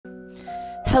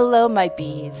Hello my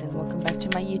bees, and welcome back to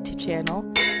my YouTube channel.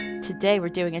 Today we're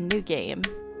doing a new game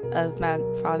of my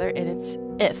father, and it's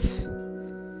If.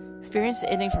 Experience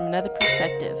the ending from another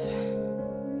perspective.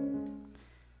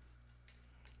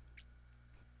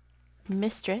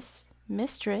 Mistress.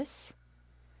 Mistress,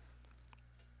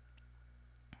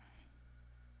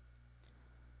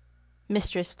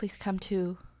 please come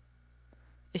to.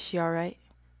 Is she alright?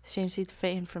 Seems he's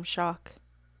fainting from shock.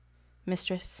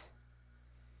 Mistress.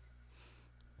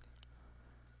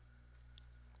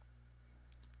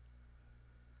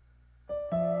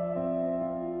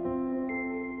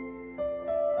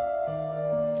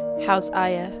 How's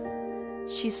Aya?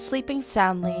 She's sleeping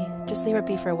soundly. Just leave her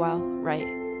be for a while, right?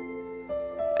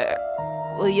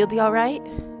 Will you be alright?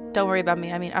 Don't worry about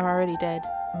me. I mean, I'm already dead.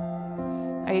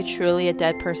 Are you truly a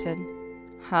dead person?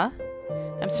 Huh?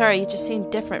 I'm sorry, you just seem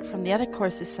different from the other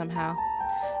corpses somehow.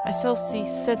 I still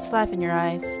sense life in your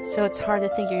eyes, so it's hard to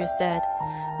think you're just dead.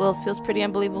 Well, it feels pretty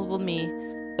unbelievable to me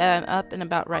that I'm up and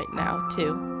about right now,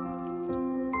 too.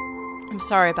 I'm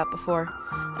sorry about before.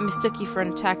 I mistook you for an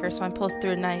attacker, so I impulsed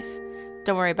through a knife.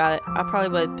 Don't worry about it. I probably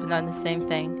would have done the same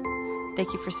thing.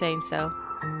 Thank you for saying so.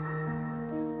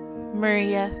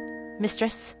 Maria,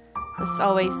 mistress, let's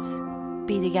always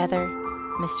be together,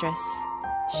 mistress.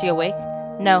 Is she awake?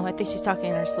 No, I think she's talking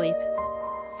in her sleep.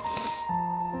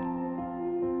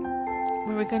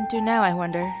 What are we going to do now, I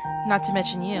wonder? Not to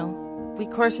mention you. We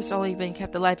curse has only been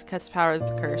kept alive because of the power of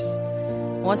the curse.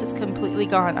 Once it's completely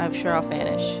gone, I'm sure I'll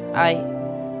vanish. I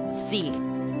see.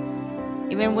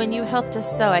 Even when you helped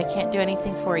us so, I can't do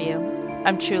anything for you.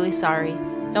 I'm truly sorry.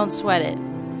 Don't sweat it.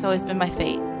 It's always been my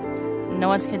fate. No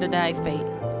one can deny fate.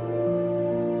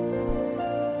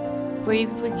 Where are you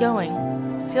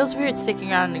going? Feels weird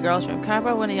sticking around in the girls' room. Can I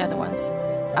borrow one of the other ones?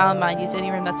 I don't mind. Use any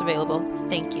room that's available.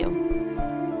 Thank you.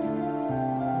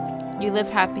 You live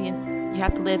happy and you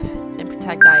have to live and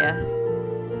protect Aya.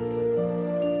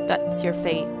 That's your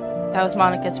fate. That was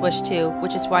Monica's wish too,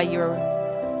 which is why you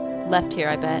were left here,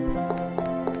 I bet.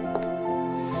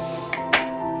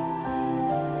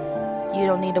 You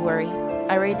don't need to worry.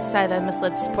 I already decided I must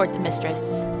live to support the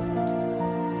mistress.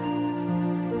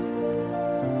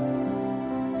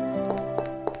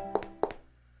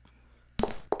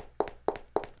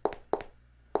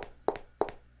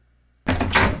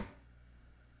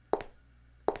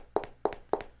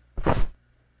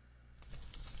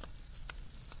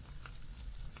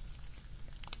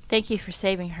 Thank you for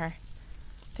saving her.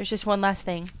 There's just one last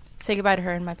thing. Say goodbye to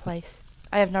her in my place.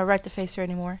 I have no right to face her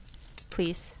anymore.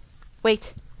 Please.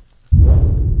 Wait.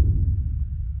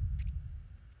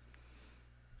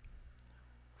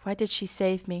 Why did she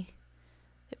save me?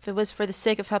 If it was for the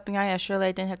sake of helping Aya, surely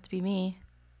it didn't have to be me.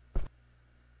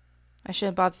 I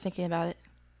shouldn't bother thinking about it.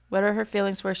 Whatever her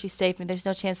feelings were, she saved me. There's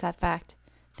no chance of that fact.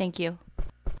 Thank you.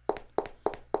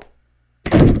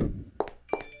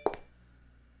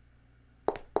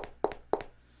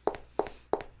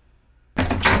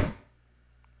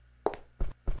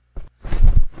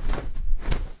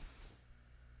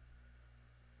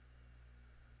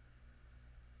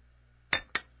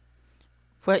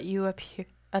 What you up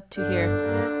to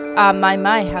here? Ah, my,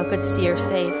 how good to see you're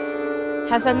safe.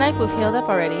 Has that knife wound healed up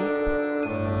already?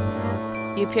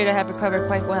 You appear to have recovered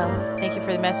quite well. Thank you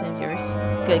for the medicine of yours.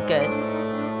 Good.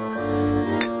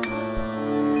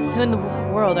 Who in the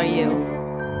world are you?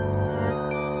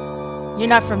 You're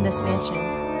not from this mansion,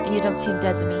 and you don't seem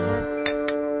dead to me.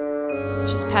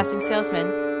 It's just passing salesman.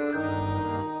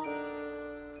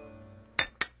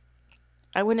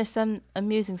 I witnessed some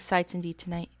amusing sights indeed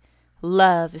tonight.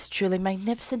 Love is truly a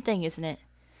magnificent thing, isn't it?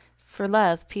 For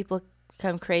love, people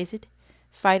become crazy,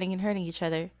 fighting and hurting each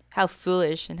other. How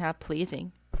foolish and how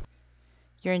pleasing.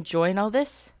 You're enjoying all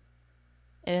this?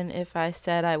 And if I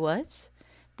said I was?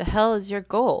 The hell is your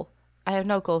goal? I have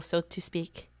no goal, so to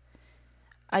speak.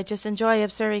 I just enjoy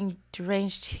observing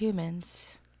deranged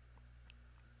humans.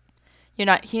 You're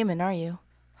not human, are you?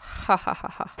 Ha ha ha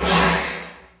ha.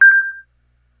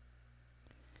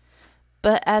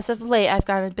 But as of late, I've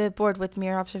gotten a bit bored with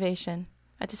mere observation.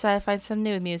 I decided to find some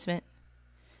new amusement.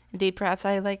 Indeed, perhaps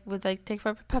I would like to take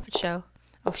part in a puppet show.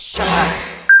 Oh, shut up.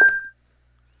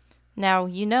 Now,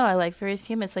 you know I like various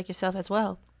humans like yourself as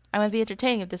well. I want to be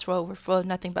entertaining if this world were full of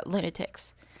nothing but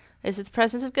lunatics. It's the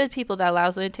presence of good people that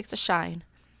allows lunatics to shine.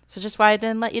 So just why I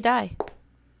didn't let you die.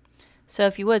 So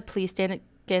if you would, please stand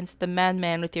against the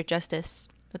madman with your justice.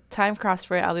 With time crossed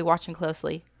for it, I'll be watching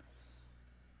closely.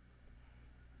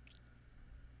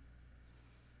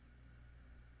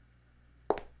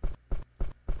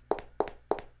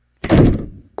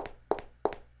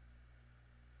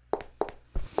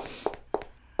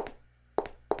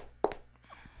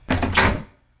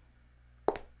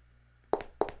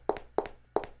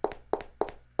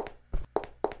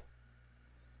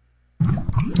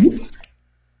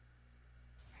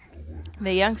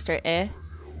 The youngster, eh?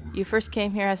 You first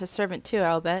came here as a servant too,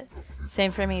 I'll bet.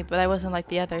 Same for me, but I wasn't like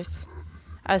the others.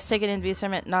 I was taken in to be a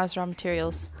servant, not as raw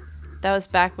materials. That was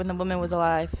back when the woman was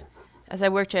alive. As I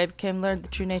worked here, I learned the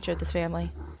true nature of this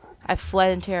family. I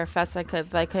fled in terror fast as I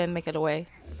could, but I couldn't make it away.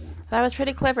 But I was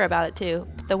pretty clever about it too.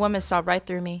 But the woman saw right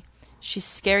through me. She's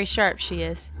scary sharp, she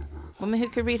is. Woman who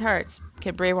can read hearts,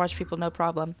 can brainwash people no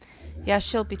problem. Yeah,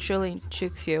 she'll be truly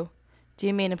tricks you. Do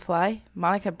you mean imply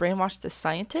Monica brainwashed the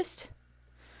scientist?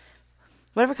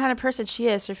 Whatever kind of person she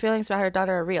is, her feelings about her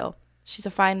daughter are real. She's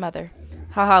a fine mother.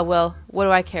 Haha, well, what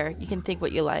do I care? You can think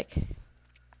what you like.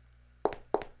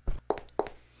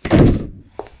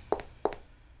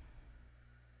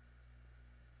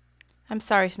 I'm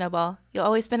sorry, Snowball. You've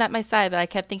always been at my side, but I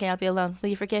kept thinking I'd be alone. Will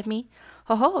you forgive me?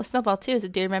 Ho ho, Snowball too is a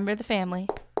dear member of the family.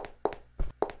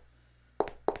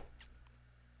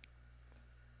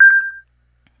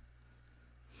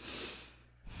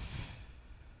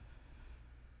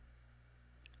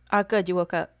 Ah, good, you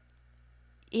woke up.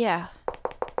 Yeah.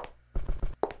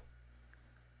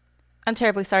 I'm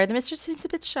terribly sorry. The mistress seems a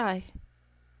bit shy.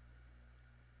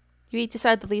 You each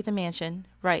decided to leave the mansion.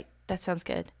 Right, that sounds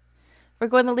good. We're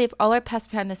going to leave all our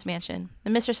past behind this mansion. The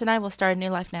mistress and I will start a new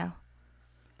life now.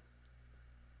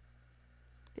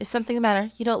 Is something the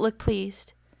matter? You don't look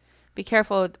pleased. Be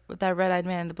careful with that red-eyed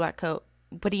man in the black coat.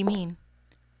 What do you mean?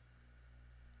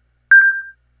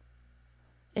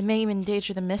 It may even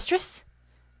endanger the mistress?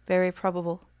 Very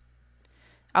probable.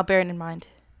 I'll bear it in mind.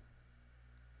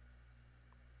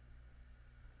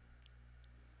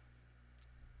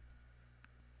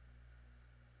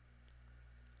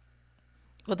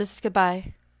 Well, this is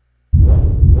goodbye.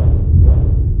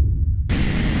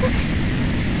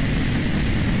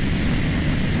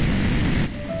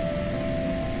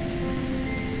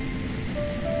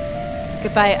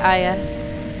 Goodbye, Aya.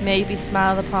 May you be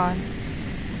smiled upon.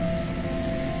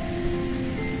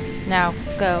 Now,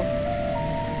 go.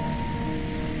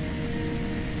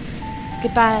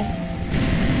 Goodbye.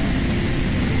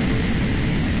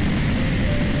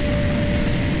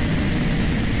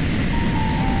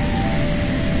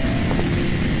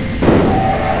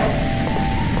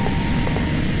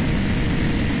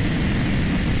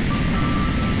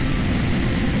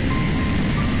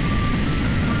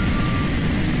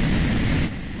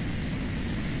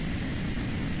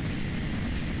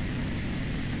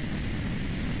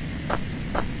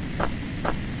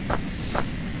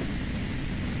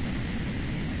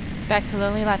 Back to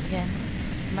lonely life again.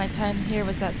 My time here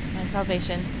was at my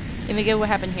salvation. Even good what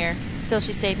happened here. Still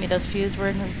she saved me. Those feuds were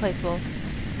irreplaceable.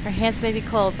 Her hands may be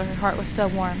cold, but her heart was so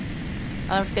warm.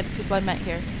 I'll never forget the people I met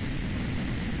here.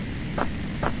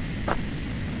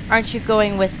 Aren't you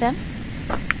going with them?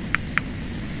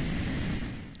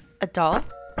 A doll?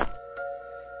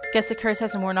 Guess the curse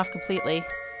hasn't worn off completely.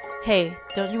 Hey,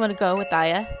 don't you want to go with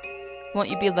Aya? Won't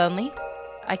you be lonely?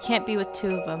 I can't be with the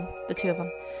two of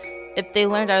them. If they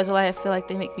learned I was alive, I feel like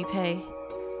they make me pay.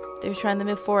 They're trying to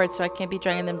move forward, so I can't be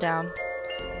dragging them down.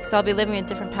 So I'll be living a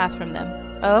different path from them.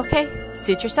 Oh, okay.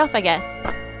 Suit yourself, I guess.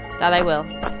 That I will.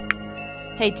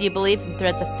 Hey, do you believe in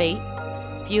threads of fate?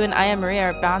 If you and Aya Maria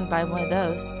are bound by one of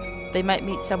those, they might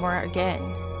meet somewhere again.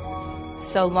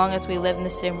 So long as we live in the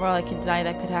same world, I can deny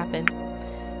that could happen.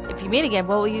 If you meet again,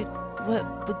 what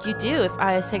would you do if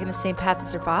Aya's taken the same path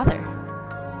as her father?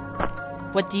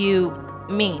 What do you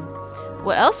mean?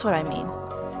 What else would I mean?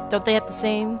 Don't they have the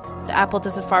same? The apple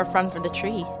doesn't far from the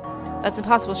tree. That's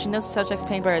impossible. She knows the subject's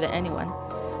pain better than anyone.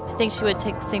 To think she would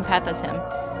take the same path as him.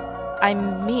 I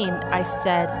mean, I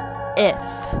said, if.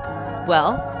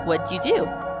 Well, what'd you do?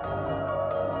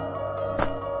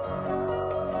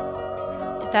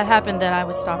 If that happened, then I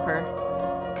would stop her.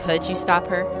 Could you stop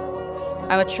her?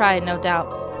 I would try, no doubt.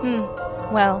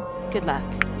 Well, good luck.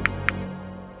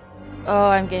 Oh,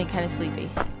 I'm getting kind of sleepy.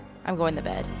 I'm going to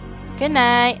bed. Good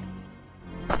night.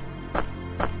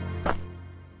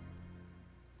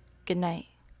 Good night.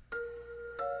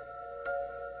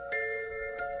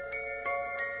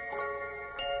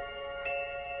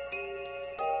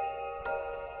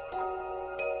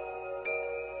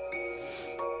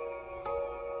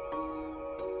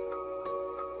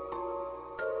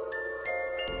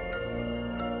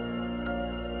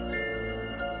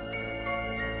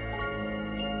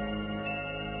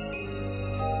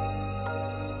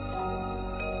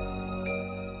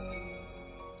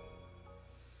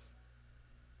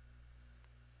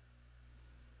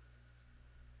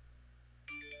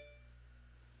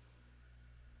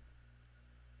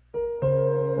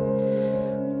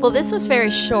 Well, this was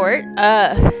very short.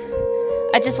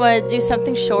 I just wanted to do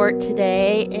something short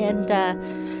today, and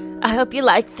I hope you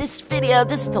liked this video.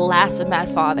 This is the last of Mad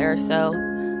Father, so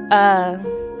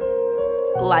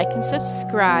like and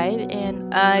subscribe,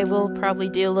 and I will probably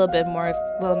do a little bit more of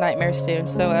Little Nightmares soon.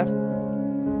 So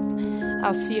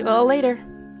I'll see you all later.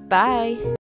 Bye.